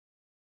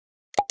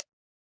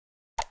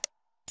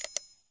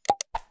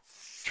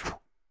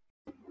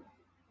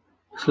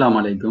அஸ்ஸலாமு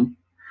அலைக்கும்.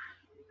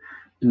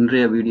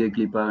 இன்றைய வீடியோ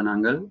கிளிப்பாக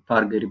நாங்கள்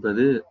பார்க்க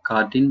இருப்பது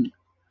காற்றின்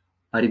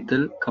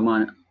அரித்தல்,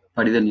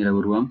 படிதல் நில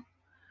உருவம்.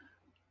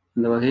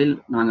 இந்த வகையில்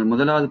நாங்கள்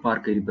முதலாவது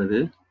பார்க்க இருப்பது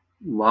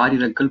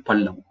வாரிரக்கல்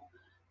பள்ளம்.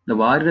 இந்த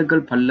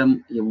வாரிரக்கல் பள்ளம்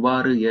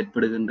எவ்வாறு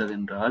ஏற்படுகின்றது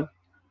என்றால்,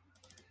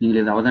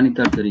 நீங்கள் இதை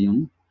அவதானித்தால்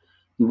தெரியும்.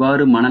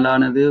 இவ்வாறு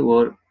மணலானது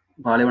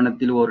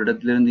பாலைவனத்தில் ஒரு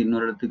இடத்திலிருந்து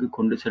இன்னொரு இடத்துக்கு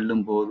கொண்டு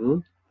செல்லும் போது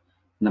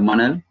இந்த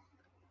மணல்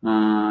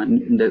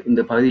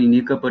இந்த பகுதியில்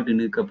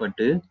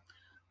நீக்கப்பட்டு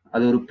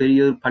அது ஒரு பெரிய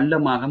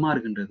பள்ளமாக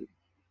மாறுகின்றது.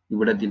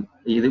 இவ்விடத்தில்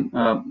இது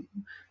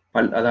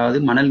அதாவது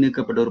மணல்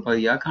நீக்கப்பட்ட ஒரு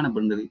பகுதியாக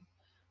காணப்படுகிறது.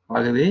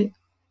 ஆகவே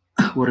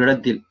ஒரு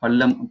இடத்தில்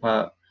பள்ளம்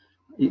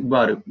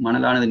இவ்வாறு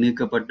மணலானது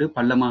நீக்கப்பட்டு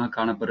பள்ளமாக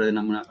காணப்படுறது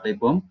நம்ம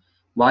அழைப்போம்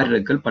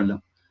வாரிரக்கல்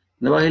பள்ளம்.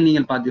 இந்த வகையில்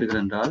நீங்கள்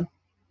பார்த்தீர்கள் என்றால்,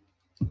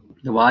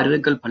 இந்த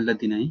வாரிரக்கல்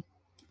பள்ளத்தினை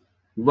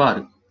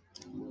இவ்வாறு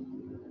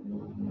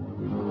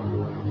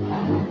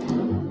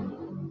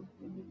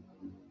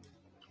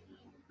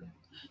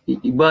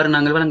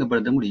நாங்கள்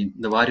வழங்கப்படுத்த முடியும்.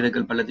 இந்த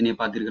வாரிரக்கல் பள்ளத்தினை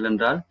பார்த்தீர்கள்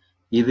என்றால்,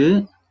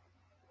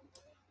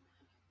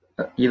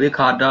 இது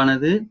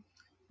காற்றானது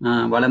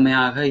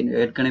வளமையாக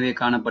ஏற்கனவே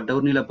காணப்பட்ட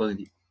ஒரு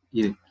நிலப்பகுதி.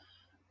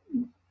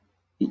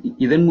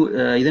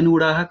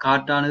 இதனூடாக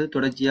காற்றானது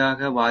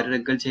தொடர்ச்சியாக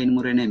வாரிரக்கல்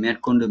செயல்முறையினை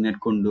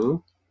மேற்கொண்டு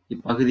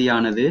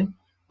இப்பகுதியானது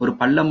ஒரு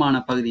பள்ளமான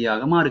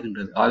பகுதியாக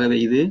மாறுகின்றது. ஆகவே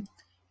இது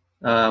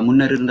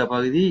முன்னர் இருந்த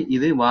பகுதி,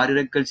 இது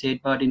வாரிரக்கல்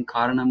செயற்பாட்டின்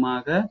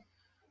காரணமாக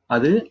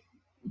அது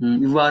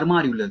இவ்வாறு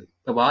மாறியுள்ளது.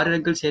 இப்ப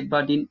வாரிரக்கல்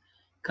செயற்பாட்டின்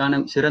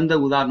சிறந்த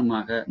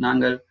உதாரணமாக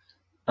நாங்கள்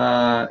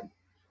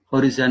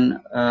ஹொரிசன்,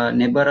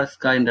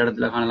 நெபராஸ்கா என்ற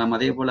இடத்துல காணலாம்.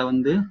 அதே போல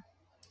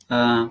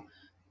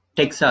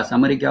டெக்சாஸ்,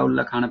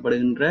 அமெரிக்காவுள்ள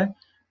காணப்படுகின்ற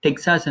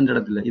டெக்சாஸ் என்ற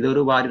இடத்துல இது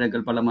ஒரு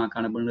வாரிரக்கல் பள்ளமாக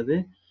காணப்படுகிறது.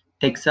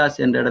 டெக்சாஸ்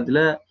என்ற இடத்துல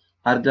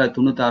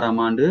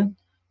 1996ஆம் ஆண்டு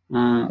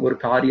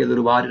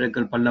ஒரு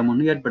வாரிரக்கல் பள்ளம்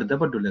ஒன்று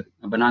ஏற்படுத்தப்பட்டுள்ளது.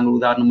 அப்ப நாங்கள்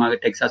உதாரணமாக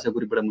டெக்சாஸை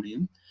குறிப்பிட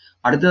முடியும்.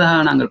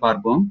 அடுத்ததாக நாங்கள்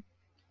பார்ப்போம்,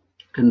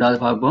 இரண்டாவது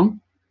பார்ப்போம்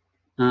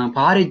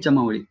பாறை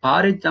சமவெளி.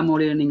 பாறை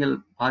சமவெளியை நீங்கள்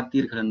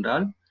பார்த்தீர்கள்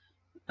என்றால்,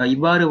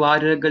 இவ்வாறு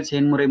வாரிரக்கல்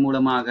செயல்முறை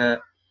மூலமாக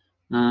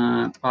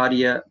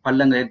பாரிய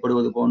பள்ளங்கள்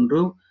ஏற்படுவது போன்று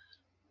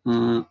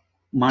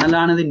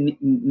மணலானது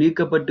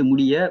நீக்கப்பட்டு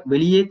முடிய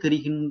வெளியே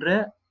தெரிகின்ற,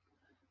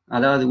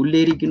 அதாவது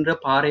உள்ளே இருக்கின்ற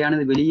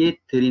பாறையானது வெளியே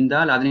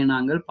தெரிந்தால் அதனை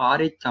நாங்கள்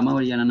பாறை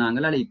சமவெளி என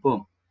நாங்கள்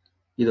அழைப்போம்.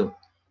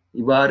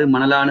 இவ்வாறு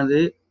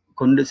மணலானது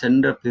கொண்டு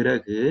சென்ற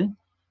பிறகு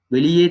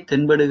வெளியே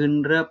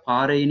தென்படுகின்ற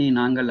பாறையினை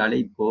நாங்கள்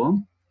அழைப்போம்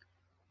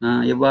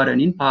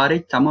எவ்வாறெனின் பாறை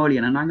சமவெளி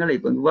என நாங்கள்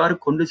அழைப்போம். இவ்வாறு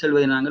கொண்டு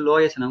செல்வதை நாங்கள்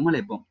லோயஸ் எனவும்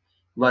அழைப்போம்.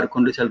 இவ்வாறு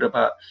கொண்டு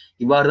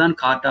இவ்வாறுதான்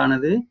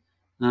காற்றானது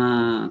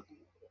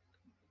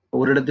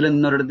ஒரு இடத்துல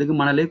இன்னொரு இடத்துக்கு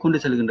மணலை கொண்டு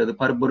செல்கின்றது,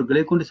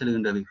 பருப்பொருட்களை கொண்டு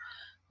செல்கின்றது.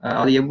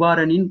 அது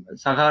எவ்வாறெனின்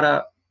சகாரா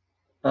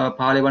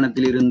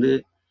பாலைவனத்தில் இருந்து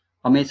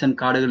அமேசான்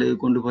காடுகளுக்கு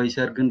கொண்டு போய்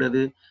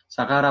சேர்க்கின்றது.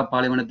 சகாரா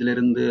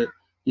பாலைவனத்திலிருந்து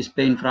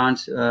ஸ்பெயின்,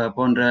 பிரான்ஸ்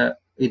போன்ற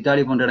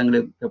இத்தாலி போன்ற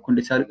இடங்களுக்கு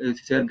கொண்டு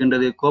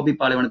சேர்க்கின்றது. கோபி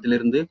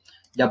பாலைவனத்திலிருந்து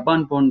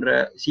ஜப்பான் போன்ற,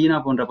 சீனா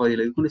போன்ற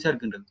பகுதிகளுக்கு கொண்டு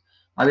சேர்க்கின்றது.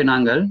 அவை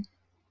நாங்கள்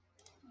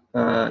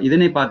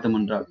இதனை பார்த்தோம்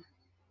என்றால்,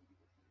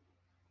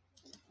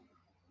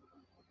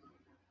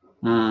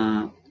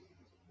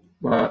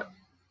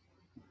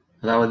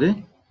 அதாவது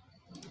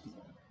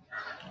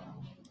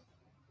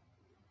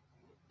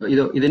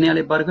இதனை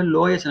அழைப்பார்கள்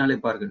லோயஸ் என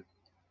அழைப்பார்கள்.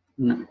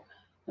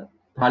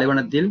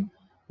 பாலைவனத்தில்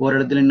ஒரு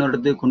இடத்துல இன்னொரு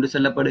இடத்துக்கு கொண்டு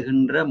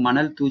செல்லப்படுகின்ற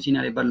மணல் தூசினை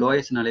அழைப்பார்,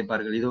 லோயஸ் என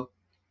அழைப்பார்கள்.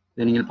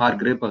 இதை நீங்கள்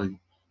பார்க்கிற பகுதி,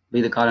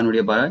 இது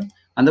காலனுடைய பாறை.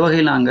 அந்த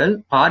வகையில் நாங்கள்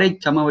பாறை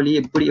சமவெளி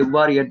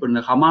எவ்வாறு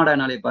ஏற்படுகின்ற ஹமாடா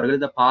என அழைப்பார்கள்.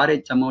 இந்த பாறை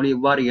சமவெளி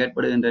எவ்வாறு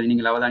ஏற்படுகின்றது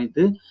நீங்கள்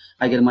அவதானித்து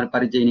அதுக்கு மாதிரி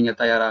பரீட்சை நீங்கள்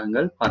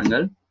தயாராகுங்கள்.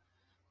 பாருங்கள்,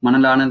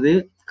 மணலானது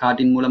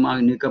காற்றின் மூலமாக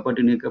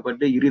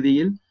நீக்கப்பட்டு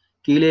இறுதியில்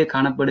கீழே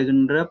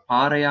காணப்படுகின்ற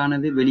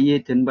பாறையானது வெளியே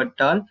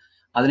தென்பட்டால்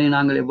அதனை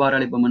நாங்கள் எவ்வாறு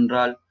அழைப்போம்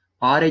என்றால்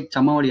பாறை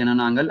சமவெளி என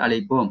நாங்கள்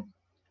அழைப்போம்.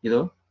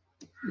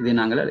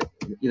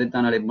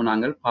 இதைத்தான் அழைப்போம்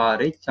நாங்கள்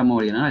பாறை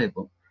சமவெளி என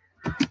அழைப்போம்.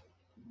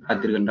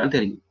 பார்த்திருக்கின்றால்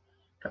தெரியும்.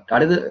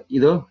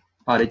 அடுத்து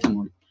பாறை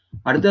சமவெளி.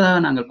 அடுத்ததாக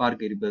நாங்கள்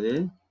பார்க்க இருப்பது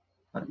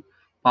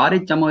பாறை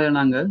சமவெளி.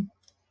 நாங்கள்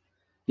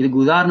இதுக்கு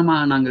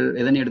உதாரணமாக நாங்கள்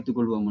எதனை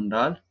எடுத்துக்கொள்வோம்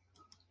என்றால்,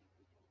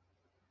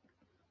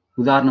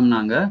 உதாரணம்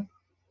நாங்க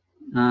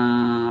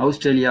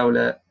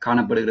ஆஸ்திரேலியாவில்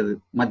காணப்படுகிறது,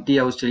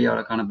 மத்திய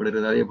ஆஸ்திரேலியாவில்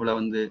காணப்படுகிறது. அதே போல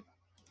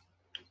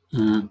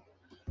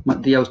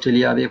மத்திய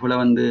ஆஸ்திரேலியா, அதே போல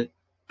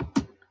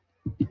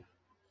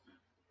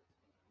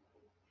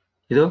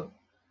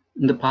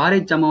இந்த பாறை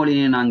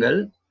சமவெளியை நாங்கள்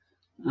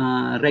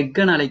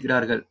ரெக்கன்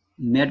அழைக்கிறார்கள்.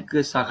 மேற்கு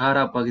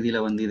சகாரா பகுதியில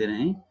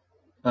இதனை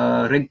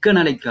ரெக்கன்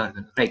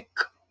அழைக்கிறார்கள்.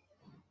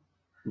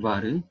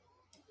 இவ்வாறு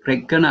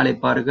ரெக்கன்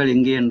அழைப்பார்கள்.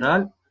 எங்கே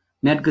என்றால்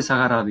மேற்கு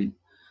சகாராவில்.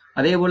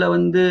 அதே போல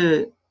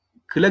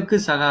கிழக்கு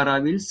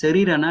சகாராவில்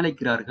செரீர் என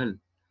அழைக்கிறார்கள்.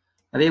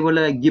 அதே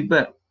போல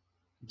ஜிப்பர்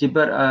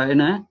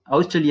என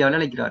ஆஸ்திரேலியாவில்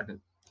அழைக்கிறார்கள்.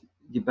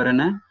 ஜிப்பர்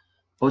என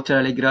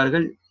ஆஸ்திரேலியா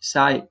அழைக்கிறார்கள்.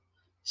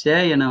 சே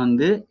என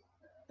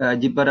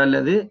ஜிப்பர்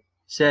அல்லது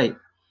சேய்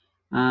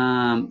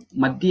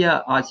மத்திய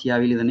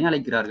ஆசியாவில் இதனை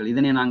அழைக்கிறார்கள்.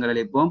 இதனை நாங்கள்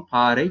அழைப்போம்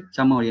பாறை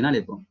சமவெளி என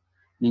அழைப்போம்.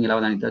 நீங்கள்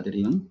அவதானித்தா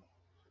தெரியும்.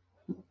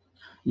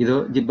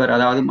 ஜிப்பர்,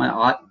 அதாவது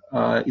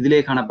இதிலே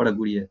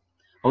காணப்படக்கூடிய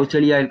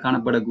ஆஸ்திரேலியாவில்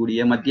காணப்படக்கூடிய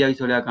மத்திய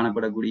ஆஸ்திரேலியா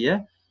காணப்படக்கூடிய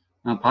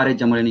பாறை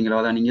சமவெளி நீங்கள்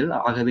அவதானிங்கள்.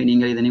 ஆகவே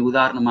நீங்கள் இதனை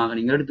உதாரணமாக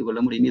நீங்கள்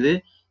எடுத்துக்கொள்ள முடியும். இது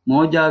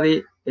மோஜாவே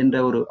என்ற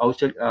ஒரு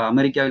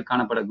அமெரிக்காவில்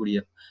காணப்படக்கூடிய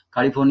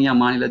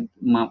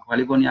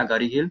கலிபோர்னியாவுக்கு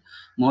அருகில்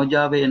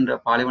மோஜாவே என்ற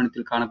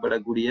பாலைவனத்தில்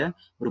காணப்படக்கூடிய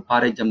ஒரு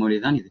பாறை சமவெளி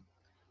தான் இது.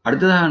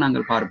 அடுத்ததாக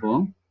நாங்கள்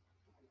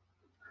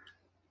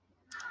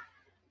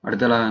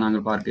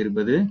பார்க்க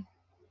இருப்பது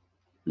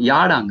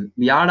யாடாங்கு.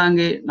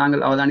 யாடாங்கை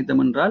நாங்கள்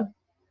அவதானித்தோம் என்றால்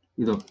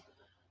இதோ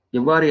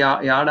எவ்வாறு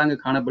யாடாங்கு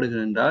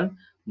காணப்படுகிறது என்றால்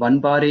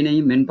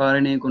வன்பாறையினையும்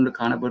மென்பாறையினையும் கொண்டு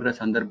காணப்படுற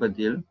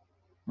சந்தர்ப்பத்தில்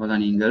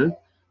நீங்கள்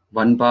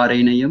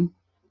வன்பாறையினையும்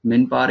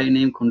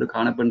மென்பாறையினையும் கொண்டு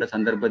காணப்படுற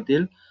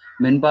சந்தர்ப்பத்தில்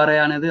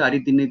மென்பாறையானது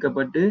அரித்து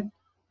நீக்கப்பட்டு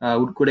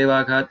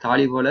உட்குடைவாக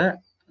தாலி போல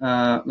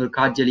ஒரு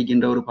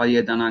காட்சியளிக்கின்ற ஒரு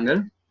பதியைத்தான் நாங்கள்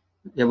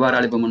எவ்வாறு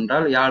அழைப்போம்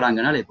என்றால்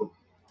யாடாங்கன்னு அழைப்போம்.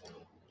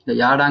 இந்த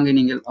யாடாங்கை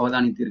நீங்கள்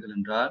அவதானித்தீர்கள்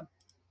என்றால்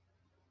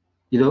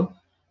இதோ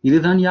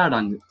இதுதான்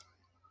யாடாங்கு.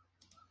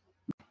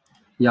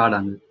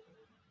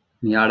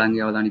 யாடாங்கை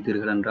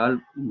அவதானித்தீர்கள் என்றால்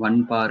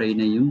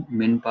வன்பாறையினையும்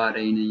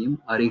மென்பாறையினையும்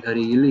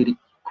அருகருகில்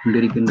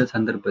கொண்டிருக்கின்ற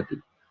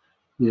சந்தர்ப்பத்தில்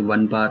இது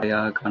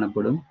வன்பாறையாக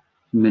காணப்படும்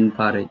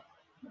மென்பாறை.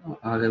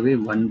 ஆகவே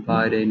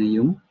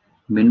வன்பாறையினையும்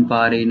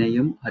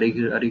மென்பாறையினையும்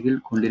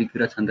அருகில்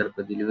கொண்டிருக்கிற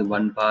சந்தர்ப்பத்தில் இது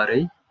வன்பாறை,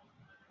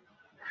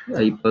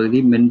 இப்பகுதி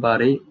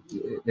மென்பாறை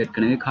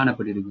ஏற்கனவே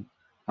காணப்பட்டிருக்கும்.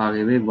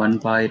 ஆகவே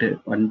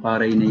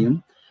வன்பாறையினையும்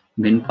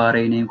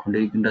மென்பாறையினையும்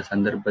கொண்டிருக்கின்ற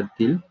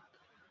சந்தர்ப்பத்தில்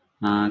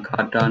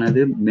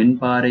காற்றானது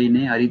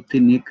மென்பாறையினை அரித்து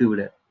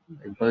நீக்கிவிட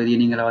இப்பகுதியை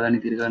நீங்கள்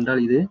அவதானித்தீர்கள்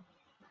என்றால் இது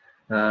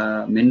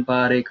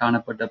மென்பாறை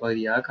காணப்பட்ட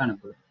பகுதியாக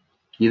காணப்படும்.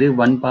 இது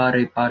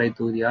வன்பாறை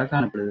தொகுதியாக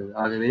காணப்படுகிறது.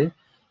 ஆகவே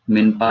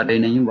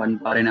மென்பாறையினையும்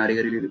வன்பாறையின்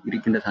அருகில்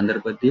இருக்கின்ற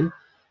சந்தர்ப்பத்தில்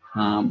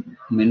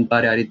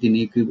மென்பாறை அரித்து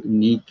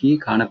நீக்கி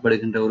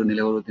காணப்படுகின்ற ஒரு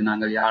நிலவரத்தை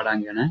நாங்கள்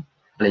யாடாங்கு என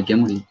அழைக்க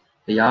முடியும்.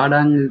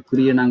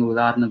 யாடாங்குக்குரிய நாங்கள்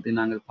உதாரணத்தை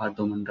நாங்கள்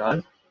பார்த்தோம்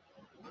என்றால்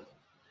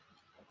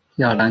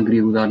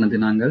யாடாங்குரிய உதாரணத்தை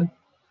நாங்கள்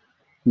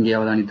இங்கே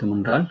அவதானித்தோம்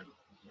என்றால்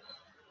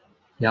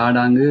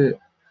யாடாங்கு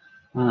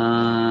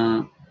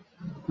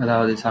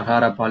அதாவது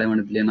சகாரா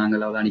பாலைவனத்திலே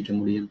நாங்கள் அவதானிக்க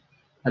முடியும்.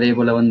 அதே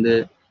போல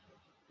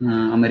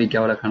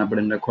அமெரிக்காவில்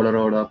காணப்படுகின்ற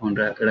கொலராடோ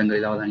போன்ற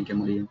இடங்களில் அவதானிக்க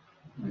முடியும்.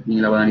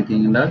 நீங்கள்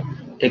அவதானித்தீங்க என்றால்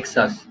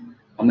டெக்சாஸ்,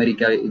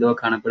 அமெரிக்கா இதோ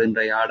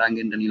காணப்படுகின்ற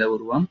யாடாங்கு என்ற நில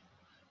உருவம்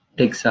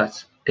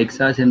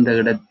டெக்சாஸ் என்ற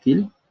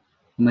இடத்தில்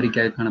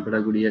அமெரிக்காவில்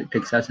காணப்படக்கூடிய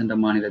டெக்சாஸ் என்ற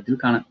மாநிலத்தில்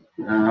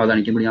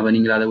அவதானிக்க முடியும். அதை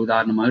நீங்கள் அதை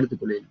உதாரணமாக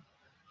எடுத்துக்கொள்ளலாம்.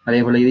 அதே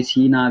போல இது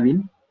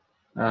சீனாவில்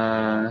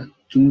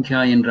கிங்ஷா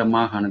என்ற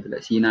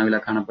மாகாணத்தில்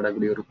சீனாவில்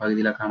காணப்படக்கூடிய ஒரு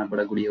பகுதியில்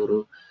காணப்படக்கூடிய ஒரு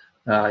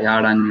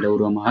யாடாங்கு நில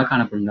உருவமாக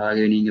காணப்படுகிறது.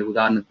 ஆகவே நீங்கள்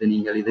உதாரணத்தை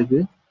நீங்கள் இதுக்கு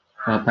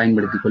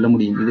பயன்படுத்திக் கொள்ள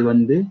முடியும். இது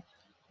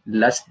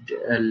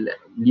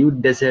நியூ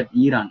டெசர்ட்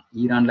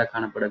ஈரான்ல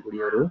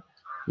காணப்படக்கூடிய ஒரு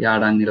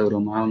யாடாங் நில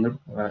உருவமாக அவங்க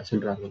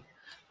சொல்றார்கள்.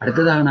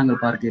 அடுத்ததாக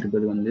நாங்கள் பார்க்க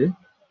இருப்பது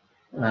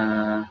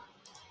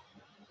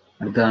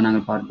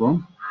நாங்கள் பார்ப்போம்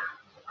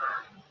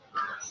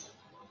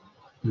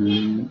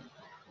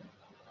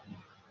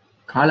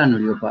காளான்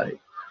வடிவ பாறை.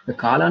 இந்த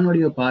காளான்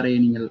வடிவ பாறையை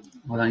நீங்கள்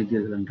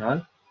அவதானித்தீர்கள் என்றால்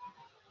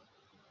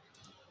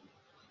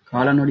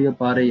காளான் வடிவ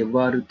பாறை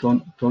எவ்வாறு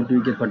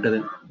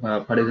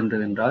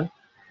தோற்றுவிக்கப்படுகின்றது என்றால்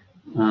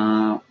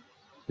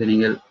இதை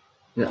நீங்கள்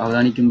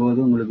அவதானிக்கும் போது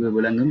உங்களுக்கு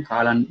விளங்கும்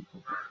காளான்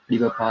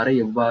வடிவ பாறை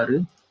எவ்வாறு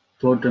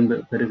தோற்றம்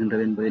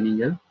பெறுகின்றது என்பதை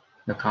நீங்கள்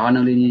இந்த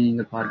காணொலியை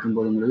நீங்கள்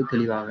பார்க்கும்போது உங்களுக்கு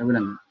தெளிவாக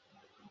விளங்கும்.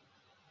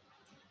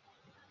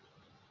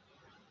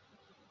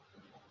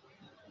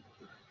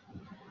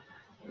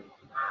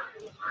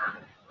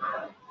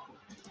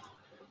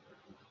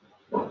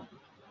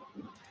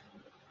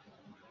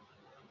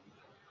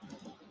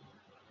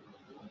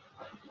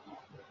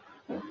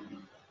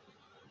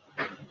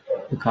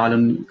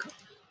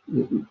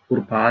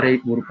 ஒரு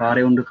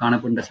பாறை ஒன்று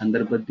காணப்படுகின்ற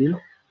சந்தர்ப்பத்தில்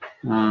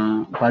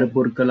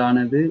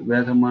பருப்பொருட்களானது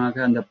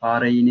வேகமாக அந்த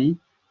பாறையினை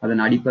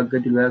அதன்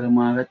அடிப்பக்கத்தில்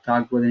வேகமாக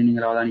தாக்குவதை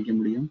நீங்கள் அவதானிக்க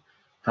முடியும்.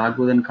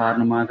 தாக்குவதன்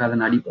காரணமாக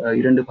அதன்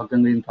இரண்டு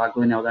பக்கங்களையும்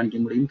தாக்குவதனை அவதானிக்க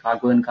முடியும்.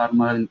 தாக்குவதன்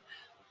காரணமாக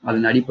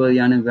அதன்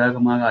அடிப்பகுதியான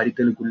வேகமாக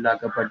அரித்தலுக்கு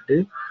உள்ளாக்கப்பட்டு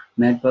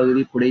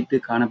மேற்பகுதி புடைத்து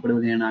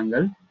காணப்படுவதை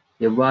நாங்கள்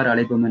எவ்வாறு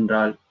அழைப்போம்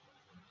என்றால்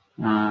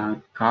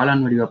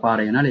காளான் வடிவ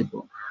பாறை என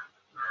அழைப்போம்.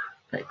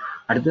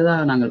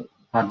 அடுத்ததாக நாங்கள்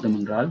பார்த்தோம்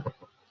என்றால்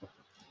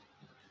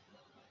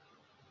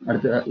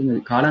இந்த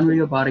காளான்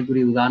வடிவ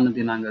பாறைக்குரிய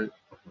உதாரணத்தை நாங்கள்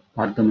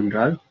பார்த்தோம்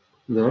என்றால்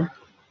இதோ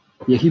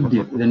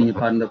எகிப்தில் இதை நீங்க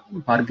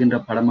பார்க்கின்ற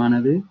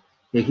படமானது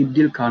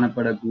எகிப்தில்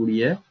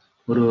காணப்படக்கூடிய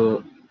ஒரு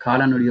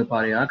காளான் வடிவ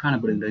பாறையாக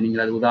காணப்படுகின்றது.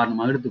 நீங்கள் அது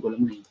உதாரணமாக எடுத்துக்கொள்ள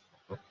முடியும்.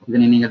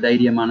 இதனை நீங்கள்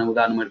தைரியமான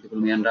உதாரணம்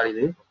எடுத்துக்கொள்ள முடியும் என்றால்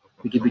இது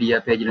விக்கிபீடியா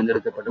பேஜிலிருந்து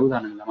எடுக்கப்பட்ட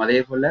உதாரணங்கள். அதே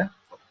போல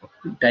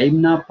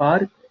டைம்னா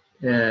பார்க்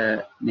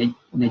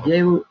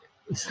நெஜேவ்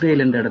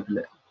இஸ்ரேல் என்ற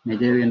இடத்துல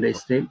நெஜேவ் என்ற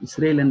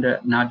இஸ்ரேல் என்ற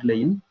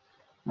நாட்டிலையும்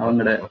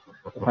அவங்களோட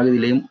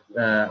பகுதியிலையும்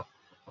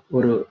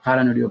ஒரு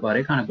காளான் வடிவ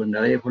பாறை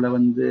காணப்படுகின்றது. அதே போல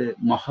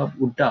மொஹப்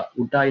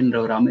உட்டா என்ற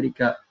ஒரு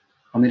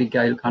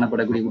அமெரிக்காவில்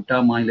காணப்படக்கூடிய உட்டா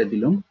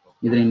மாநிலத்திலும்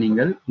இதனை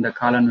நீங்கள் இந்த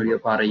காளான் வடிவ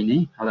பாறையினை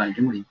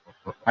அவதானிக்க முடியும்.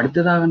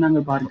 அடுத்ததாக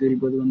நாங்கள் பார்க்க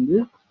இருப்பது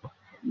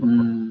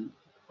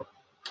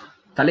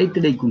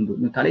தலைத்திடை குன்று.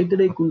 இந்த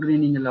தலைத்திடை குன்றை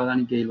நீங்கள்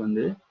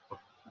அவதானிக்கையில்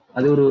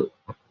அது ஒரு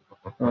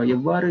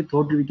எவ்வாறு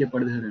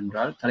தோற்றுவிக்கப்படுகிறது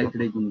என்றால்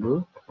தலைத்திடை குன்று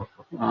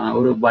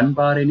ஒரு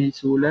வன்பாறையினை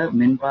சூழ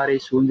மென்பாறை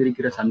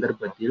சூழ்ந்திருக்கிற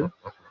சந்தர்ப்பத்தில்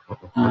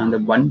அந்த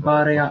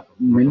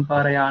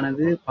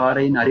மென்பாறையானது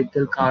பாறையின்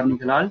அரித்தல்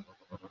காரணிகளால்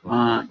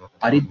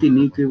அரித்து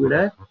நீக்கிவிட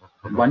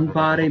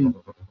வன்பாறை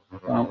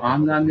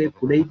ஆங்காங்கே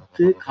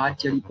புடைத்து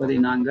காட்சியளிப்பதை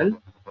நாங்கள்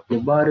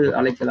எவ்வாறு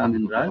அழைக்கலாம்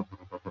என்றால்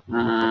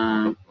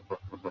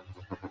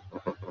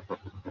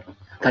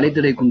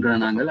தலைத்திடை குன்றை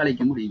நாங்கள்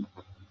அழைக்க முடியும்.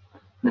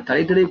 இந்த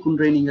தலைத்திடை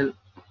குன்றை நீங்கள்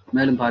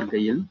மேலும்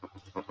பார்க்கையில்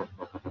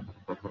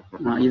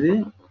இது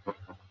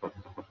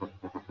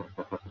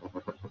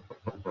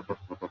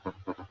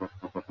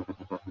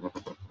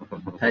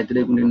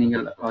தலைத்திடை குன்றை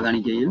நீங்கள்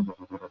அவதானிக்கையில்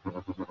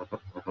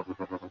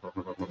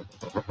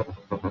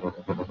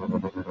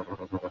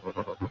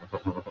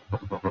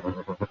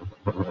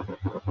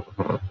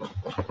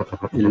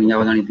இதில் நீங்கள்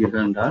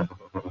அவதானித்தீர்கள் என்றால்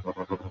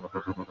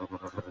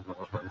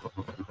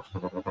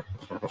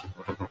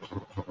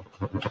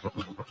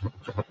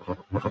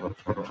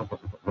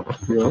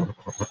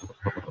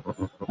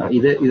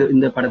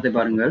இந்த படத்தை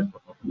பாருங்கள்.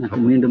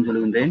 நான் மீண்டும்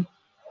சொல்லுகின்றேன்.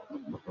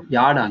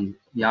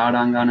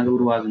 யாடாங்கானது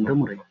உருவாகின்ற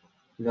முறை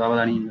இது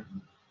அவதானியுங்கள்.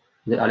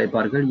 இது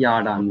அழைப்பார்கள்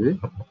யாடாங்கு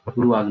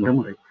உருவாகின்ற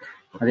முறை.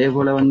 அதே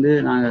போல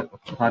நாங்கள்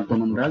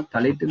பார்த்தோம் என்றால்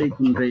தலைத்திடை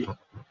குன்றை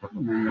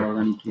நாங்கள்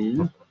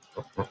அவதானிக்கையில்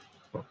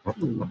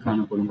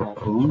காணப்படும்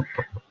பார்ப்போம்.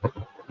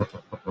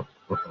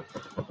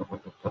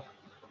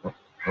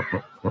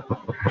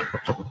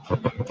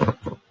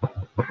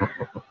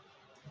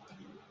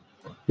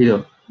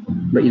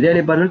 இதே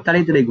அழைப்பார்கள்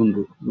தலைத்திடை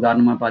குன்று.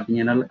 உதாரணமா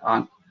பார்த்தீங்கன்னா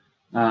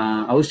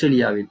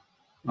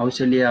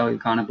ஆஸ்திரேலியாவில்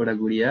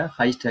காணப்படக்கூடிய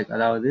ஹைஸ்டெக்,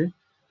 அதாவது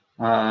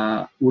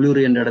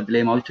உளுரு என்ற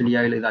இடத்திலேயும்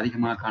ஆஸ்திரேலியாவில் இது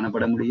அதிகமாக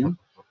காணப்பட முடியும்.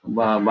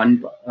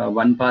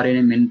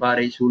 வன்பாறையினை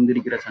மென்பாறை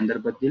சூழ்ந்திருக்கிற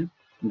சந்தர்ப்பத்தில்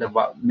இந்த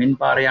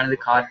மென்பாறையானது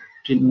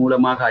காற்றின்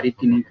மூலமாக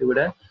அரித்து நீக்கிவிட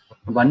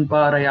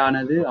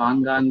வன்பாறையானது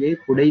ஆங்காங்கே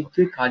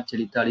புடைத்து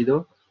காட்சியளித்தால் இதோ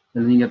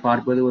நீங்க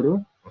பார்ப்பது ஒரு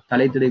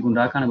தலைத்திடை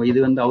குன்றாக காணப்படும்.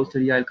 இது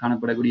ஆஸ்திரேலியாவில்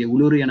காணப்படக்கூடிய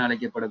உளுரு என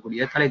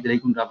அழைக்கப்படக்கூடிய தலைத்திடை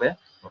குன்றாக.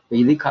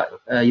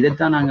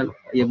 இதைத்தான் நாங்கள்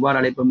எவ்வாறு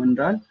அழைப்போம்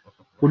என்றால்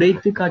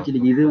புடைத்து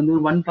காட்சியளிக்கும். இது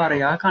ஒரு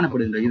வன்பாறையாக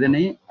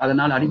காணப்படுகின்றது.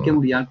 அதனால் அழிக்க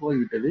முடியாமல்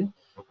போய்விட்டது.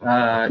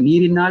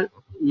 நீரினால்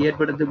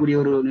ஏற்படுத்தக்கூடிய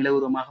ஒரு நில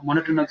உருவமாக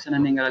மொனட்டோனக்ஸ் என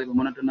நீங்கள்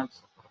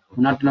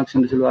மொனட்டோனக்ஸ்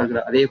என்று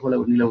சொல்வார்கள். அதே போல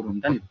ஒரு நில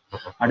உருவம் தான் இது.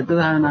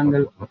 அடுத்ததாக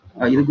நாங்கள்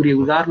இதுக்குரிய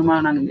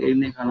உதாரணமாக நாங்கள்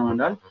என்ன காணலாம்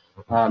என்றால்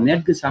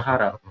மேற்கு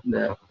சஹாரா. இந்த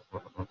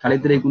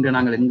தலைத்திடை குன்றை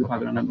நாங்கள் எங்கு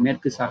பார்க்கலாம்?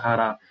 மேற்கு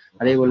சஹாரா,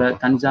 அதே போல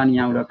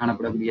தன்சானியாவில்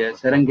காணப்படக்கூடிய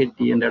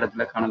செரங்கெட்டி என்ற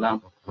இடத்துல காணலாம்.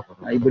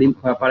 இப்படி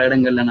பல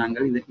இடங்கள்ல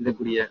நாங்கள்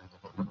இதற்குரிய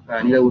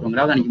நில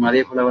உருவங்களாக நினைக்கும்.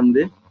 அதே போல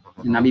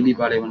நமிபி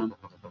பாலைவனம்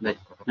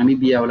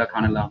நமீபியாவில்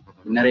காணலாம்.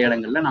 நிறைய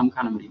இடங்கள்ல நாம்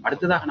காண முடியும்.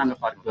 அடுத்ததாக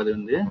நாங்கள் பார்ப்பது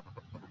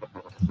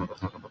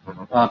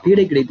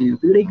பீடை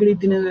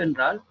கிடைத்தினவு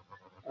என்றால்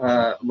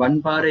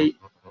வன்பாறை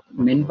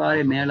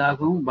மென்பாறை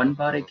மேலாகவும்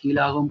வன்பாறை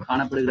கீழாகவும்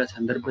காணப்படுகிற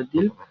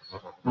சந்தர்ப்பத்தில்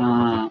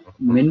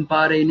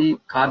மென்பாறையினை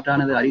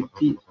காற்றானது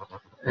அரித்தி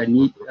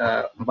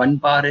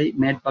வன்பாறை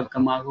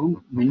மேற்பக்கமாகவும்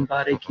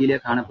மென்பாறை கீழே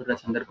காணப்படுகிற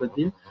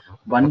சந்தர்ப்பத்தில்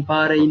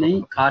வன்பாறையினை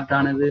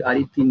காற்றானது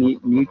அரித்து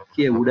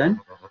நீக்கியவுடன்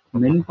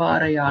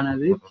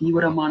மென்பாறையானது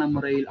தீவிரமான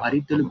முறையில்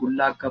அரித்தலுக்கு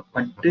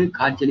உள்ளாக்கப்பட்டு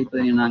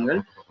காட்சியளிப்பதனை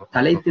நாங்கள்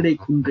தலைத்திடை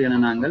குன்று என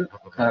நாங்கள்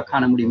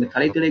காண முடியும்.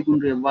 தலைத்திடை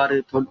குன்று எவ்வாறு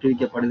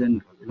தோற்றுவிக்கப்படுது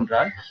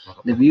என்றால்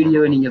இந்த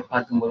வீடியோவை நீங்கள்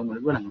பார்க்கும்போது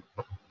உங்களுக்கு விளங்கும்.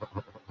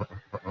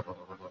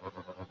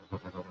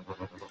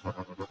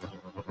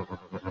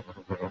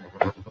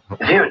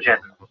 Erosion.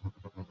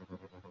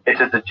 It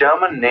is the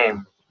German name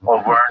or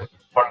word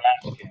for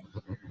landscape.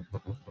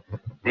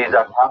 These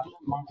are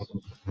popular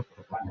monsters.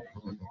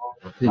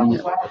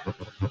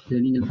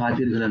 நீங்கள்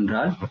பார்த்தீர்கள்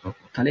என்றால்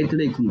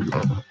தலைத்திடை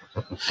குன்று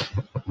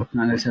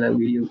நாங்கள் சில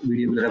வீடியோ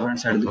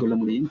ரெஃபரன்ஸ் எடுத்துக்கொள்ள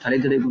முடியும்.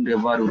 தலைத்திடை குன்று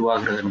எவ்வாறு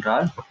உருவாகிறது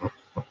என்றால்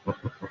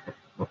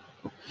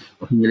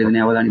நீங்கள்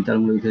இதனை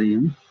அவதானித்தால் உங்களுக்கு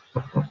தெரியும்.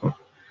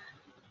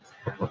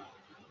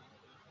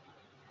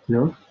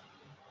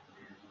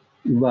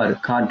 இவ்வாறு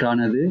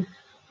காற்றானது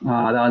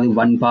அதாவது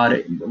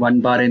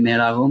வன்பாறை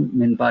மேலாகவும்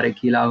மென்பாறை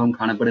கீழாகவும்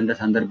காணப்படுகின்ற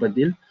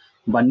சந்தர்ப்பத்தில்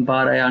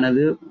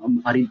வன்பாறையானது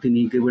அரித்து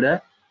நீக்கிவிட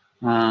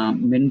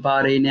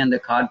மென்பாறையினை அந்த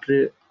காற்று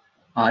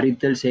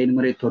அரித்தல்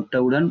செயல்முறை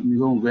தொட்டவுடன்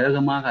மிகவும்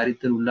வேகமாக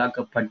அரித்தல்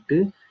உள்ளாக்கப்பட்டு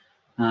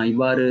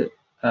இவ்வாறு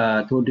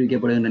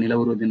தோற்றுவிக்கப்படுகின்ற நில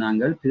உருவத்தை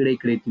நாங்கள் பீடை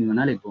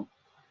கிடைத்தினால் அழைப்போம்.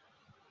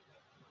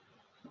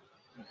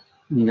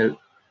 நீங்கள்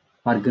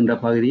பார்க்கின்ற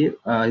பகுதி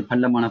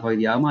பள்ளமான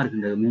பகுதியாக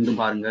மாறுகின்றது.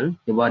 மீண்டும் பாருங்கள்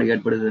எவ்வாறு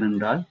ஏற்படுகிறது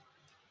என்றால்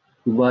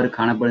இவ்வாறு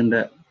காணப்படுகின்ற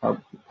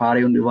பாறை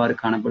ஒன்று இவ்வாறு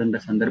காணப்படுகின்ற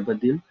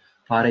சந்தர்ப்பத்தில்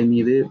பாறை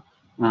மீது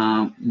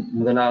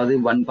முதலாவது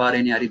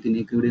வன்பாறையினை அரித்து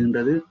நீக்கி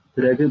விடுகின்றது.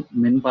 பிறகு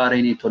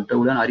மென்பாறையினை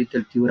தொட்டவுடன்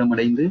அரித்தல்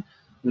தீவிரமடைந்து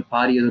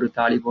பாரியதொரு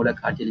தாலி போல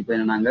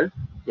காட்சியளிப்பதை நாங்கள்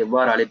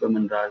எவ்வாறு அழைப்போம்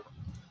என்றால்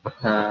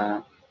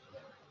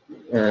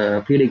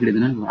பீடை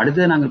கிடைத்தினால்.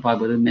 அடுத்தது நாங்கள்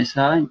பார்ப்பது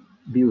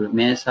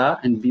மேசா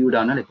அண்ட்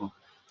பியூடான அழைப்போம்.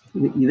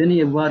 இதனை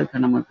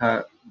எவ்வாறு நம்ம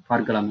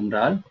பார்க்கலாம்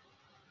என்றால்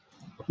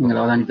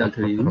நீங்கள் அவதானித்தால்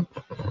தெரியும்.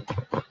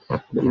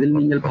 இதில்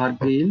நீங்கள்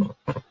பார்க்கையில்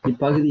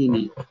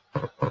இப்பகுதியினை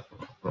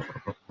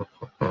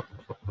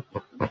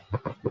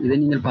இதை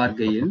நீங்கள்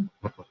பார்க்கையில்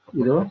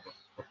இதோ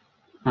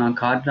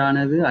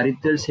காற்றானது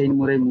அரித்தல்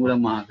செயல்முறை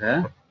மூலமாக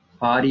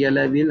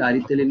பாரியளவில்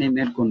அரித்தலினை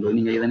மேற்கொண்டு,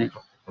 நீங்க இதனை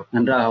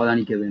நன்றாக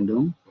அவதானிக்க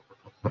வேண்டும்.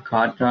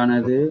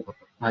 காற்றானது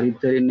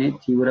அரித்தலினை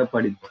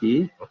தீவிரப்படுத்தி,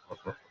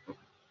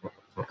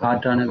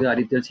 காற்றானது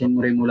அரித்தல்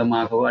செயல்முறை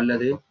மூலமாகவோ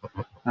அல்லது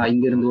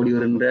இங்கிருந்து ஓடி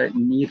வருகின்ற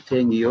நீர்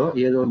தேங்கியோ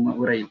ஏதோ ஒரு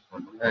முறையில்,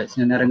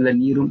 சில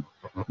நேரங்களில் நீரும்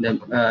இந்த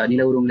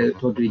நில உருவங்களை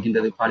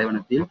தோற்றுவிக்கின்றது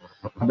பாலைவனத்தில்.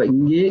 அப்ப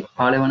இங்கே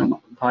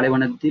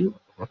பாலைவனத்தில்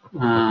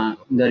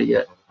இந்த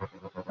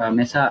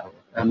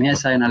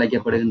மேசா என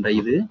அழைக்கப்படுகின்ற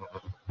இது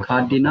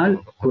காற்றினால்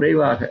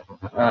குறைவாக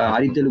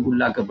அரித்தலுக்கு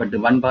உள்ளாக்கப்பட்டு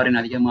வன்பாரின்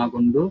அதிகமாக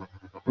கொண்டு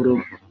ஒரு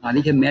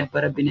அதிக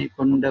மேற்பரப்பினை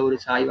கொண்ட ஒரு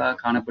சாய்வாக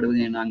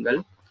காணப்படுவதை நாங்கள்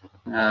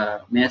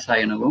மேசா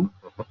எனவும்,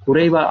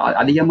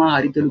 அதிகமாக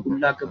அரித்தலுக்கு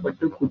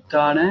உள்ளாக்கப்பட்டு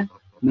குத்தான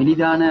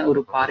மெலிதான ஒரு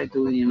பாறை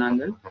தொகுதியை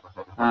நாங்கள்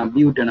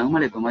பியூட் எனவும்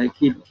அழைப்போம். அது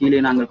கீழே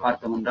நாங்கள்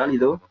பார்த்தோம் என்றால்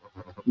இதோ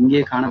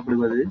இங்கே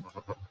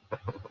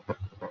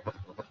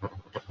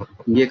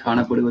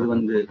காணப்படுவது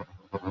வந்து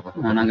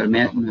நாங்கள்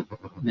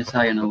மேசா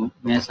எனவும்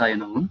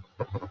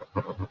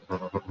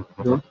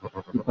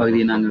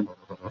இப்பகுதியை நாங்கள்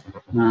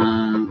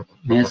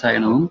மேசா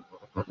எனவும்,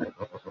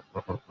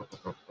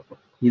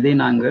 இதை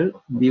நாங்கள்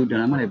பியூட்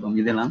எனவும் அழைப்போம்.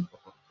 இதெல்லாம்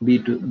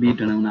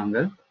பீட் எனவும்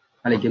நாங்கள்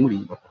அழைக்க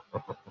முடியும்.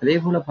 அதே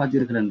போல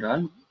பார்த்தீர்கள்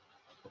என்றால்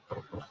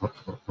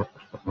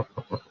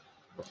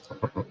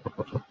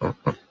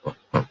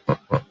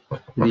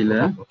இதில்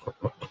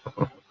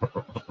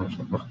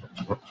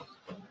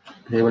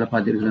அதேபோல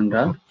பார்த்தீர்கள்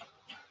என்றால்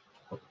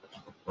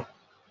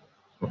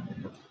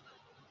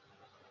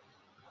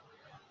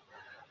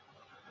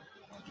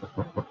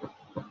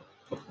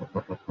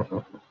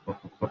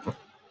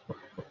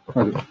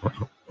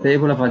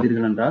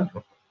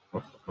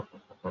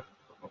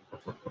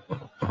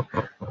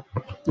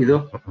இதோ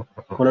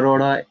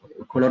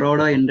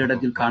கொலரோடா என்ற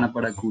இடத்தில்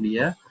காணப்படக்கூடிய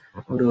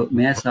ஒரு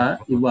மேசா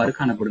இவ்வாறு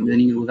காணப்படும். இதை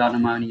நீங்கள்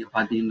உதாரணமாக நீங்க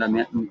பார்த்தீங்கன்னா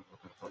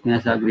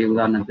மேசாக்குரிய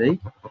உதாரணத்தை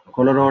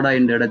கொலரோடா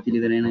என்ற இடத்தில்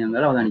இதனை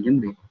நாங்கள் அவதானிக்க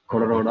முடியும்.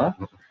 கொலரோடா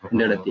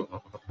என்ற இடத்தில்.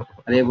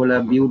 அதே போல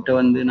பியூட்டை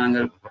வந்து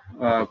நாங்கள்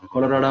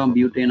கொலரோடாவும்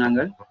பியூட்டை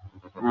நாங்கள்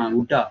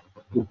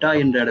உட்டா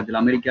என்ற இடத்தில்,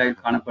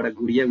 அமெரிக்காவில்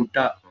காணப்படக்கூடிய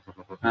உட்டா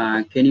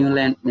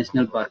கெனியோன்லேண்ட்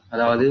நேஷனல் பார்க்,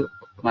 அதாவது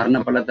மரண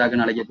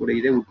பள்ளத்தாக்கு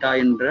அழைக்கக்கூடிய உட்டா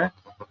என்ற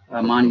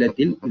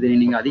மாநிலத்தில் இதனை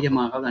நீங்க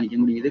அதிகமாக அவதானிக்க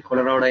முடியுது.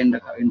 கொலரோடா என்ற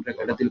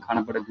இடத்தில்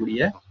காணப்படக்கூடிய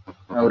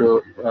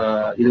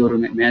இது ஒரு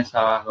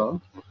மேசாகும்.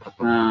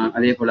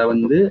 அதே போல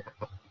வந்து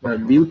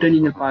பியூட்டை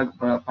நீங்கள்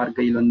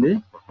பார்க்கையில் வந்து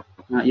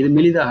இது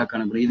மெலிதாக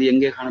காணப்படும். இது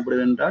எங்கே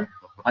காணப்படுது என்றால்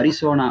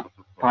அரிசோனா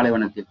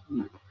பாலைவனத்தில்.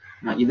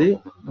 இது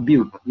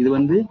பியூட், இது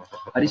வந்து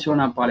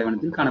அரிசோனா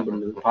பாலைவனத்தில்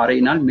காணப்படுகிறது.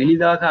 பாறையினால்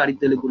மெலிதாக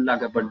அரித்தலுக்கு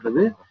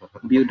உள்ளாக்கப்பட்டது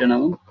பியூட்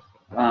எனவும்,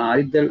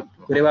 அரித்தல்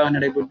குறைவாக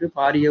நடைபெற்று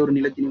பாரிய ஒரு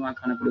நிலத்தினிவாக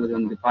காணப்படுவது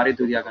வந்து பாறை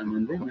தொகுதியாக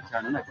வந்து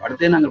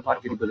அடுத்தே நாங்கள்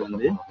பார்க்க இருப்பது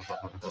வந்து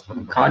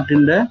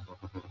காற்றின்ற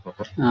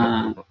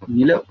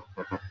நில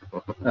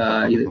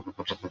இது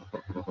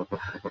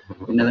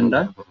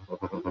என்னதென்றால்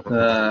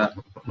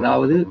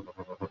அதாவது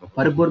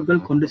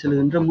பருப்பொருட்கள் கொண்டு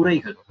செல்கின்ற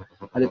முறைகள்.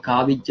 அது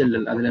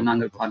காவிச்செல்லல், அதுல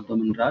நாங்கள்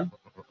பார்த்தோம் என்றால்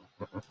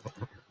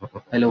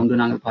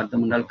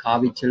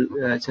காவி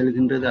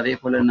செல்கின்றது. அதே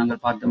போல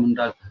நாங்கள் பார்த்தோம்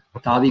என்றால்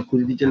தாவி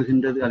குருதி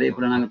செல்கின்றது. அதே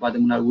போல நாங்கள்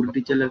பார்த்தோம் என்றால்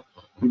உருட்டி செல்லல்.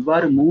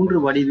 இவ்வாறு 3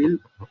 வடிவில்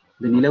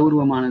இந்த நில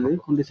உருவமானது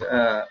கொண்டு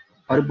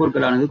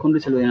பருப்பொருட்களானது கொண்டு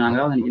செல்வதை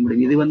நாங்கள் அவதானிக்க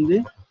முடியும். இது வந்து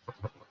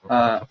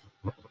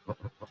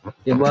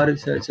எவ்வாறு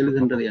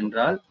செல்கின்றது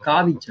என்றால்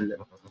காவி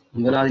செல்லல்.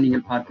 முதலாவது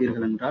நீங்கள்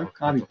பார்த்தீர்கள் என்றால்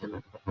காவி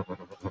செல்லல்.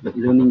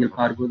 இதோ நீங்கள்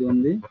பார்ப்பது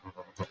வந்து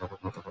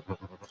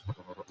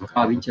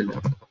காவி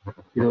செல்லல்.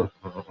 இதோ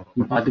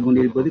நீ பார்த்து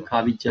கொண்டிருப்பது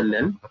காவி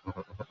செல்லல்.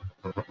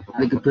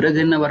 அதுக்கு பிறகு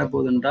என்ன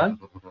வரப்போகுது என்றால்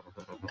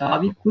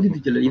தாவி குதித்து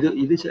செல்லல்.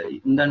 இது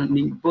இந்த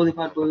நீங்க இப்போது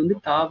பார்ப்பது வந்து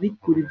தாவி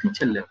குதித்து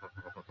செல்லல்.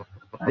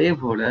 அதே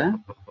போல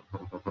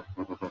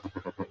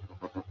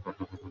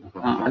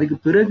அதுக்கு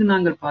பிறகு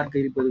நாங்கள்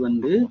பார்க்க இருப்பது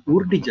வந்து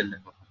உருட்டி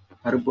செல்லல்.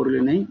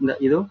 பருப்பொருளினை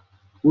இதோ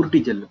உருட்டி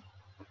செல்லல்.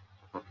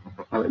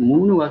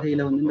 3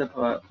 வகையில வந்து இந்த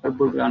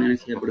பருப்பொருட்களான என்ன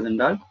செய்யப்படுது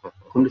என்றால்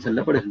கொண்டு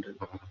செல்லப்படுகின்றது.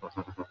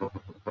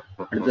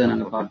 அடுத்தது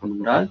நாங்கள் பார்ப்போம்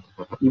என்றால்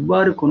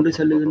இவ்வாறு கொண்டு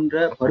செல்லுகின்ற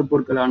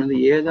பருப்பொருட்களானது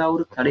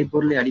ஏதாவது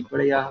தடைப்பொருளை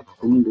அடிப்படையாக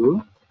கொண்டு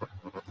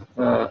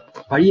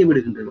படிய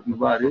விடுகின்றது.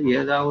 இவ்வாறு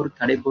ஏதாவது ஒரு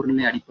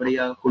தடைப்பொருளை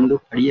அடிப்படையாக கொண்டு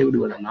படிய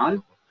விடுவதனால்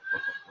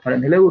பல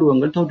நில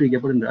உருவங்கள்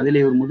தோற்றுவிக்கப்படுகின்றன.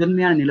 அதிலே ஒரு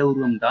முதன்மையான நில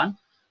உருவம் தான்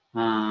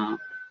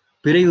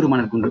பிறையுறு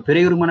மணற்குன்று.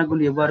 பிறையுறு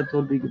மணற்குன்று எவ்வாறு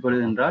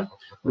தோற்றுவிக்கப்படுது என்றால்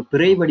ஒரு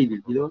பிறை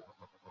வடிவில், இதோ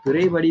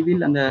பிறை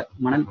வடிவில் அந்த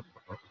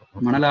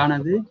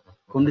மணலானது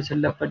கொண்டு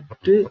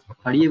செல்லப்பட்டு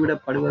படிய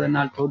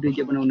விடப்படுவதனால்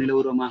தோற்றுவிக்கப்படும் நில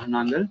உருவமாக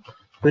நாங்கள்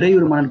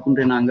பிறையுறு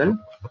மணற்குன்றை நாங்கள்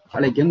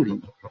அழைக்க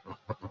முடியும்.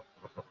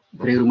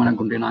 பிறையுறு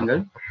மணற்குன்றை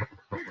நாங்கள்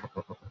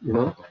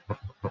இதோ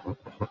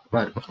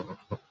பாரு,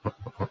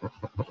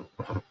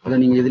 அதை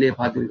நீங்க இதிலே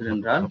பார்த்தீர்கள்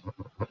என்றால்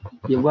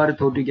எவ்வாறு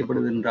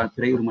தோற்றுவிக்கப்படுது என்றால்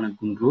பிறையுறு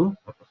மணற்குன்று.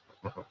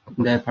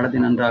 இந்த படத்தை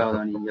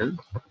நன்றாக நீங்கள்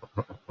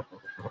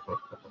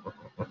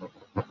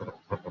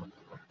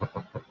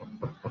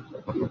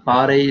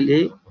பாறையிலே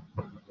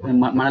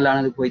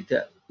மணலானது போய்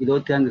இதோ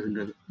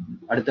தேங்குகின்றது.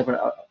 அடுத்த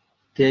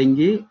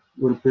தேங்கி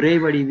ஒரு பிறை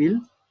வடிவில்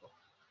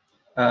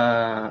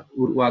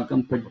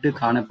உருவாக்கம் பெற்று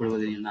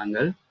காணப்படுவதை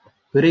நாங்கள்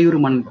பிறையுறு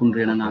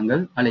மணற்குன்று என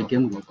நாங்கள் அழைக்க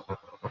முடியும்.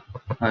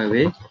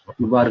 ஆகவே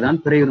இவ்வாறுதான்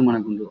பிறையுறு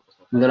மணக்குன்று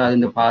முதலாவது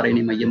இந்த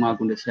பாறையினை மையமாக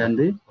கொண்டு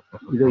சேர்ந்து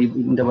இதோ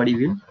இந்த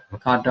வடிவில்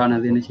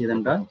காற்றானது என்ன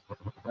செய்தென்றால்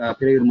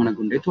பிறையுறு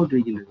மணக்குன்றை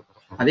தோற்றுவிக்கின்றது.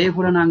 அதே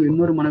போல நாங்கள்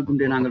இன்னொரு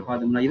மணக்குன்றை நாங்கள்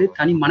பார்த்தோம்னா இது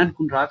தனி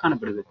மணற்குன்றாக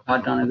காணப்படுது.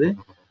 காற்றானது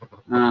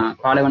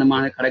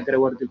பாலைவனமான கடற்கரை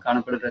ஓரத்தில்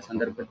காணப்படுகிற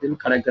சந்தர்ப்பத்தில்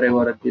கடற்கரை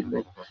ஓரத்தில்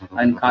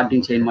அதன்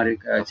காற்றின்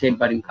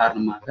செயல்பாட்டின்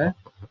காரணமாக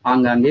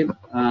ஆங்காங்கே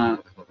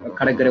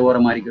கடற்கரை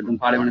ஓரமாக இருக்கட்டும்,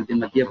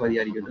 பாலைவனத்தின் மத்திய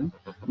பகுதியாக இருக்கட்டும்,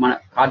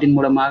 காற்றின்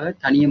மூலமாக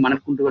தனியே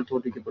மணற்குன்றுகள்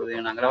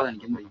தோற்றுவிக்கப்படுவதை நாங்கள்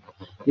அவதானிக்க முடியும்.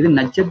 இது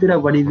நட்சத்திர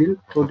வடிவில்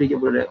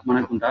தோற்றுவிக்கப்படுகிற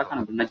மணற்குன்றாக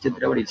காணப்படும்.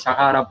 நட்சத்திர வடிவில்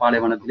சஹாரா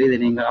பாலைவனத்தில் இதை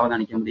நீங்கள்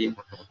அவதானிக்க முடியும்.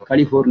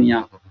 கலிபோர்னியா,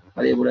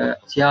 அதே போல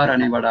சியாரா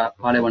நெவாடா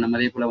பாலைவனம்,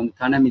 அதே போல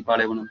தனமி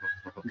பாலைவனம்,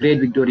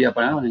 கிரேட் விக்டோரியா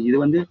பாலைவனம்.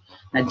 இது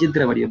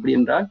நட்சத்திர வடி. எப்படி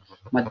என்றால்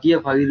மத்திய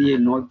பகுதியை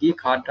நோக்கி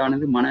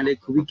காற்றானது மணலை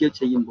குவிக்க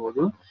செய்யும்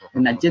போது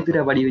நட்சத்திர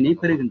வடிவினை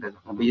பெறுகின்றது.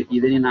 அப்ப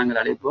இதனை நாங்கள்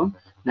அழைப்போம்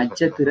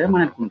நட்சத்திர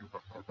மணற்குன்று.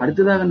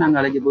 அடுத்ததாக நாங்கள்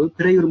அழைக்கும் போது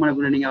பிறையுறு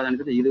மணற்குன்று. நீங்க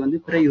அவதானிக்கிறது இது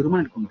பிறையுறு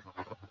மணற்குன்று.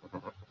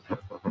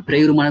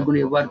 பிறையுறு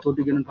மணற்குன்று எவ்வாறு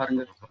தோற்றுக்கணும்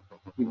பாருங்கள்.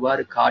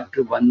 இவ்வாறு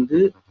காற்று வந்து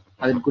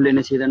அதற்குள்ள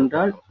என்ன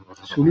செய்தென்றால்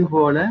சுழி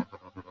போல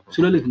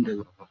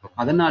சுழலுகின்றது.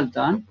 அதனால்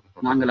தான்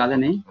நாங்கள்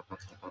அதனை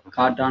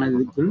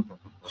காற்றானதுக்குள்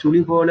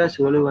சுழி போல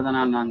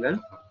சுழலுவதனால் நாங்கள்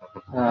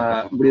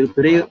இப்படி ஒரு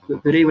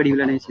பிறை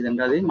வடிவில் என்ன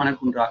செய்தென்றால் அது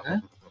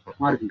மணற்குன்றாக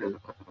மாறுகின்றது.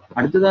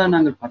 அடுத்ததாக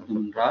நாங்கள்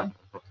பார்த்தோம் என்றால்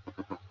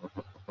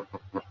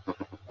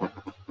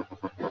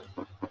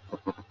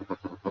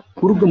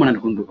குறுக்கு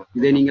மணற்குன்று.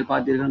 இதை நீங்கள்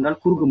பார்த்தீர்கள் என்றால்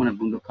குறுக்கு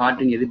மணற்குன்று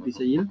காற்றின் எதிர்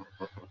திசையில்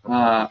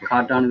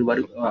காற்றானது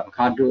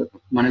காற்று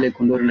மணலை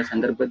கொண்டு வருகின்ற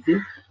சந்தர்ப்பத்தில்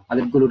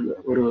அதற்குள்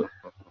ஒரு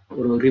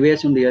ஒரு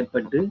ரிவேர்ஸ் ஒன்று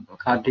ஏற்பட்டு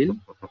காற்றில்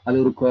அது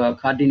ஒரு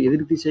காற்றின்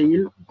எதிர்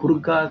திசையில்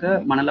குறுக்காக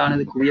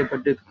மணலானது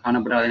குவியப்பட்டு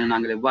காணப்படாததை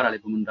நாங்கள் எவ்வாறு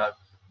அழைப்போம் என்றால்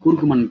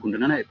குறுக்கு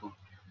மணற்குன்று அழைப்போம்.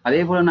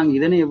 அதே போல நாங்கள்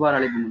இதனை எவ்வாறு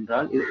அழைப்போம்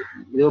என்றால்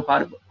இதோ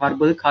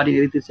பார்ப்பது காற்றின்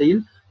எதிர்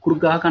திசையில்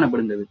குறுக்காக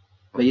காணப்படுகின்றது.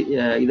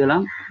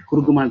 இதெல்லாம்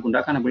குறுக்கு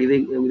மணற்குன்றாக காணப்படுது.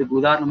 இதுக்கு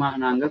உதாரணமாக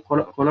நாங்கள்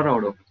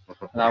கொலராடோ,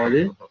 அதாவது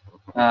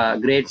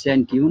great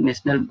sand tune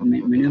national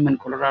minimum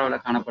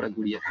கொலராடோவில்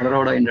காணப்படக்கூடிய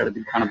கொலராடோ என்ற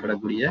இடத்தில்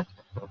காணப்படக்கூடிய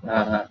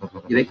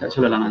இதை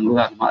சொல்லலாம் நாங்கள்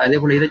உதாரணமாக. அதே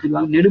போல இதை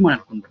சொல்லுவாங்க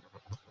நெடுமணற்குன்று.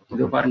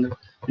 இதோ பாருங்கள்,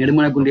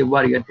 நெடுமணற்குன்று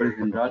எவ்வாறு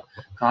ஏற்படுகிறது என்றால்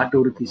காற்று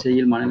ஒரு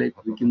திசையில் மணலை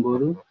குவிக்கும்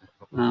போது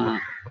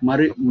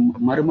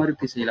மறுமறு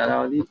திசையில்,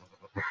 அதாவது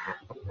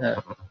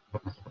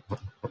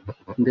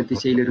இந்த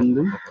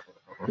திசையிலிருந்தும்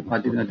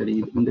பார்த்தீங்கன்னா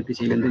தெரியுது, இந்த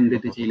திசையிலிருந்தும் இந்த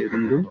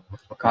திசையிலிருந்தும்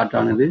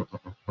காற்றானது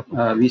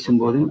வீசும்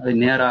போதும் அது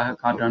நேராக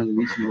காற்றானது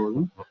வீசும்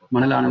போதும்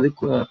மணலானது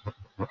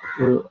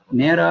ஒரு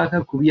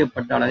நேராக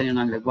குவியப்பட்டால் அதை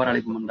நாங்கள் எவ்வாறு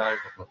அழைப்போம் என்றால்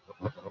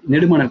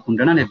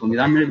நெடுமணற்குன்றன அழைப்போம்.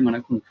 இதான்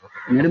நெடுமணற்குன்று.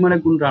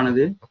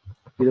 நெடுமணற்குன்றானது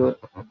இது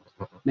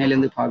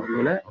மேலிருந்து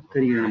பார்க்கறதுல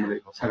தெரிகிறது. நமது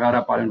சகாரா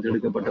பாலைவனத்தில்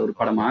எடுக்கப்பட்ட ஒரு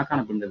படமாக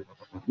காணப்படுகிறது.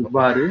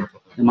 இவ்வாறு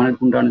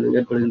மணற்குன்றானது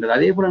ஏற்படுகின்றது.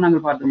 அதே போல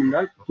நாங்கள் பார்த்தோம்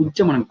என்றால்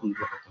புச்ச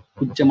மணற்குன்று.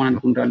 புச்ச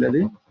மணற்குன்று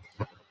அல்லது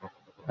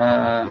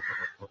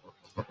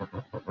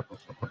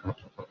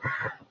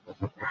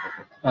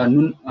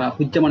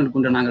புச்ச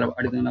மணற்குன்று நாங்கள்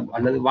அடுத்த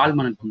அல்லது வால்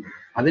மணற்குன்று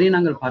அதனை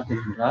நாங்கள்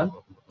பார்த்தோம் என்றால்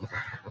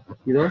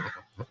இதோ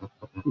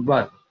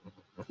இவ்வாறு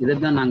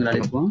இதைத்தான் நாங்கள்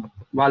அழைப்போம்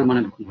வால்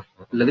மணற்குன்று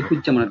அல்லது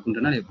புச்ச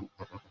மணற்குன்று அழைப்போம்.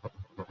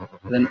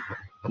 அதன்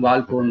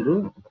வால் போன்று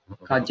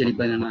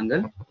காட்சியளிப்பதை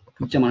நாங்கள்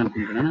புச்ச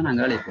மணற்குன்று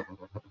நாங்கள் அழைப்போம்.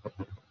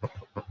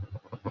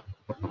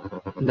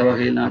 இந்த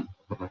வகையில் நான்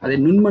அதை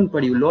நுண்மண்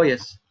படிவு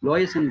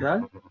லோயஸ்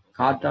என்றால்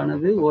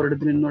காற்றானது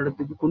ஓரிடத்தில் இன்னொரு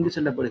இடத்துக்கு கொண்டு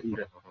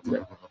செல்லப்படுகின்ற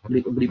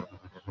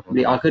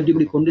இப்படி அகற்றி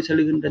இப்படி கொண்டு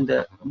செல்லுகின்ற இந்த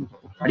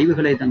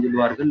படிவுகளை தான்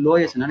சொல்வார்கள்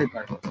லோயஸ் என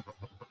அழைப்பார்கள்.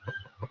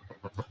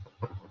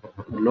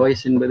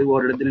 லோயஸ் என்பது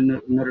ஓரிடத்தில்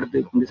இன்னொரு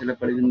இடத்துக்கு கொண்டு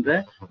செல்லப்படுகின்ற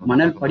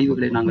மணல்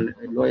படிவுகளை நாங்கள்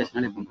லோயஸ்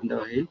அழைப்போம். இந்த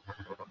வகையில்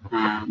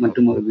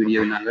மற்றும் ஒரு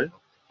வீடியோவில் நாங்கள்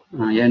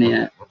ஏனைய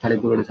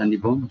தலைப்புகளோடு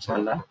சந்திப்போம். இன்ஷா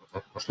அல்லாஹ்.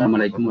 அஸ்ஸலாமு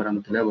அலைக்கும்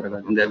வரஹ்மத்துல்லாஹி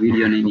வபரகாத்துஹு. இந்த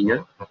வீடியோனை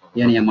நீங்கள்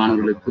ஏனைய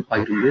மாணவர்களுக்கு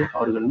பகிர்ந்து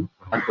அவர்களும்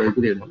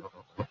பார்ப்பதற்கு உதவுங்கள்.